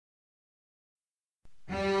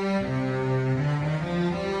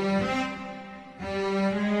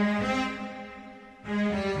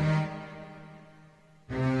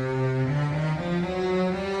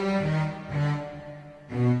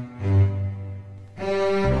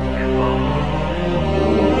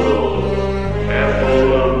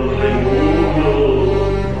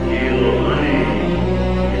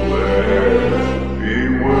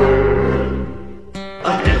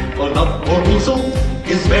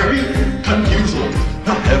very confusal.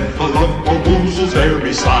 The Heffalump or Woozles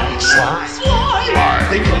very sly.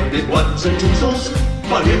 They come in ones and twosles,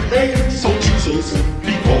 but if they so chooses,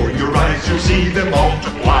 before your eyes you see them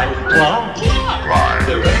multiply.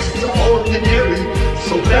 They're extraordinary,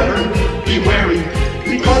 so better be wary,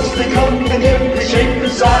 because they come in every shape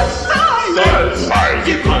and size.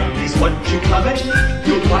 If money's what you covet,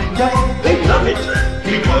 you'll find out they love it,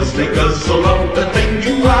 because they guzzle up the thing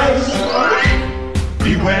you rise.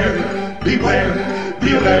 Beware, beware,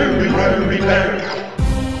 be very, very beware.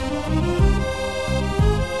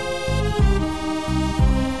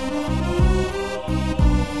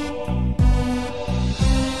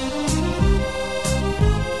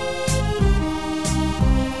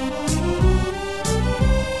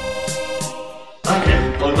 A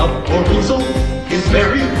Heffalump or Woozle is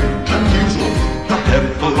very confusing. The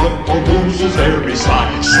Heffalump or Woozles very sly.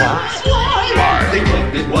 They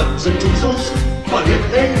come in ones and twosles, but if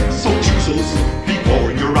they so chooses,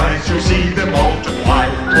 before your eyes you see them multiply.